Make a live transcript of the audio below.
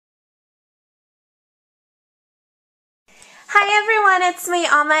Hi everyone, it's me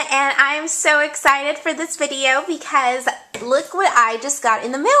Alma and I am so excited for this video because look what I just got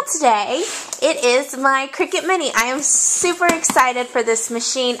in the mail today. It is my Cricut Mini. I am super excited for this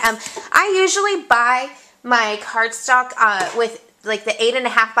machine. I usually buy my cardstock with like the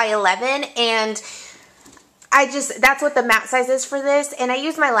 8.5 by 11 and that's what the mat size is for this, and I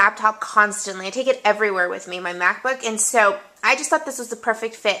use my laptop constantly. I take it everywhere with me, my MacBook, and so I just thought this was the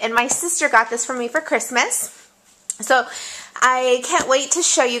perfect fit. And my sister got this for me for Christmas. So I can't wait to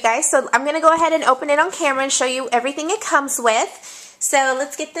show you guys. So I'm going to go ahead and open it on camera and show you everything it comes with. So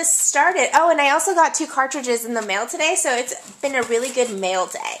let's get this started. Oh, and I also got 2 cartridges in the mail today, so it's been a really good mail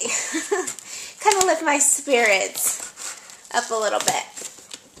day. Kind of lift my spirits up a little bit.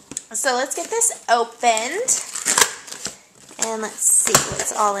 So let's get this opened. And let's see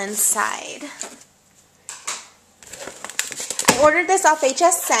what's all inside. I ordered this off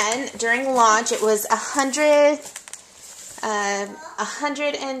HSN during launch. It was $120, I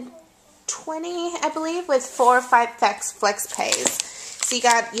believe, with 4 or 5 flex pays. So you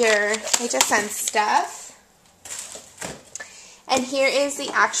got your HSN stuff. And here is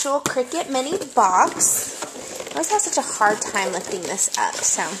the actual Cricut Mini Box. I always have such a hard time lifting this up,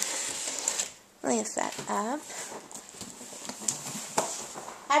 so lift that up.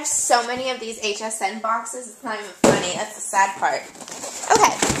 I have so many of these HSN boxes, it's not even funny. That's the sad part.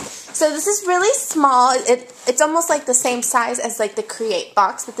 Okay, so this is really small. It's almost like the same size as like the Create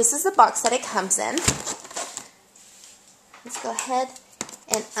box, but this is the box that it comes in. Let's go ahead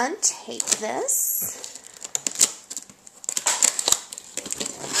and untape this.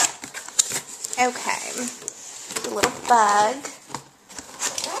 Okay, a little bug.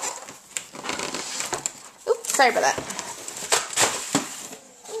 Oops, sorry about that.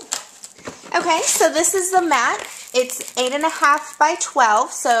 Okay, so this is the mat. It's 8.5 by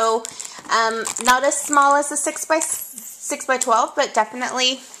 12, so not as small as the 6 by 12, but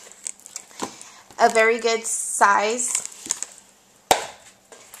definitely a very good size.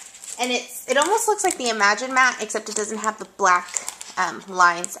 And it almost looks like the Imagine mat, except it doesn't have the black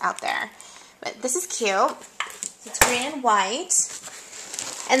lines out there. But this is cute. It's green and white.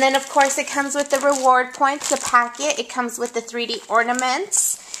 And then, of course, it comes with the reward points, the packet. It comes with the 3D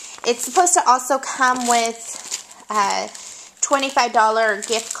ornaments. It's supposed to also come with a $25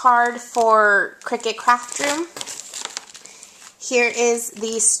 gift card for Cricut Craft Room. Here is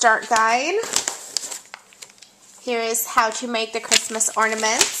the start guide. Here is how to make the Christmas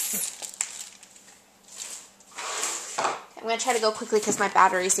ornaments. I'm going to try to go quickly because my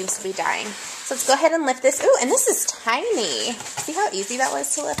battery seems to be dying. So let's go ahead and lift this. Ooh, and this is tiny. See how easy that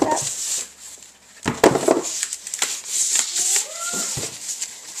was to lift up?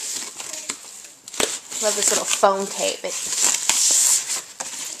 Love this little foam tape.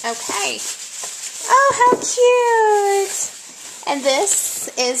 Okay. Oh, how cute. And this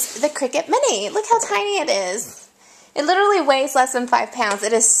is the Cricut Mini. Look how tiny it is. It literally weighs less than 5 pounds.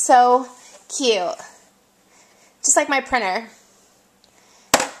 It is so cute. Just like my printer.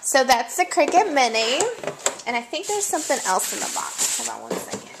 So that's the Cricut Mini. And I think there's something else in the box. Hold on one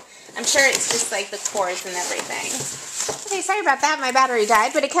second. I'm sure it's just like the cords and everything. Okay, sorry about that. My battery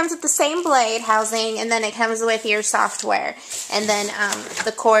died. But it comes with the same blade housing. And then it comes with your software. And then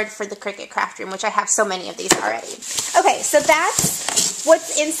the cord for the Cricut Craft Room, which I have so many of these already. Okay, so that's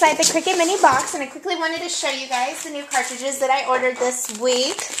what's inside the Cricut Mini Box. And I quickly wanted to show you guys the new cartridges that I ordered this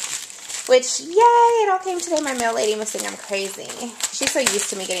week. Which, yay, it all came today. My mail lady must think I'm crazy. She's so used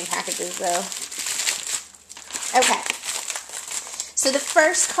to me getting packages, though. Okay. So the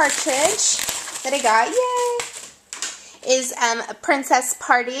first cartridge that I got, yay, is a Princess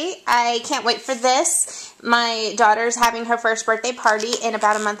Party. I can't wait for this. My daughter's having her first birthday party in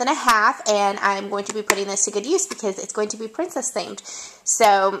about a month and a half, and I'm going to be putting this to good use because it's going to be princess themed.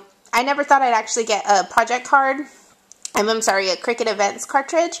 So I never thought I'd actually get a project card. I'm sorry, a Cricut Events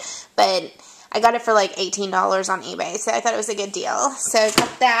cartridge, but I got it for like $18 on eBay, so I thought it was a good deal. So I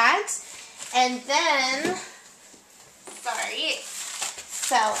got that, and then, sorry, it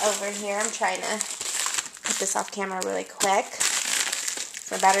fell over here. I'm trying to put this off camera really quick.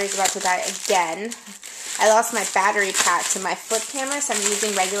 My battery's about to die again. I lost my battery pack to my flip camera, so I'm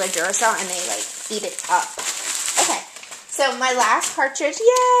using regular Duracell, and they like eat it up. Okay, so my last cartridge,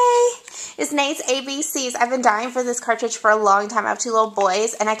 yay, is Nate's ABCs. I've been dying for this cartridge for a long time. I have 2 little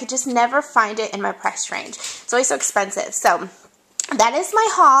boys, and I could just never find it in my price range. It's always so expensive. So that is my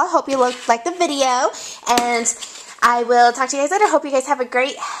haul. Hope you liked the video, and I will talk to you guys later. Hope you guys have a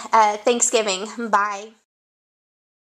great Thanksgiving. Bye.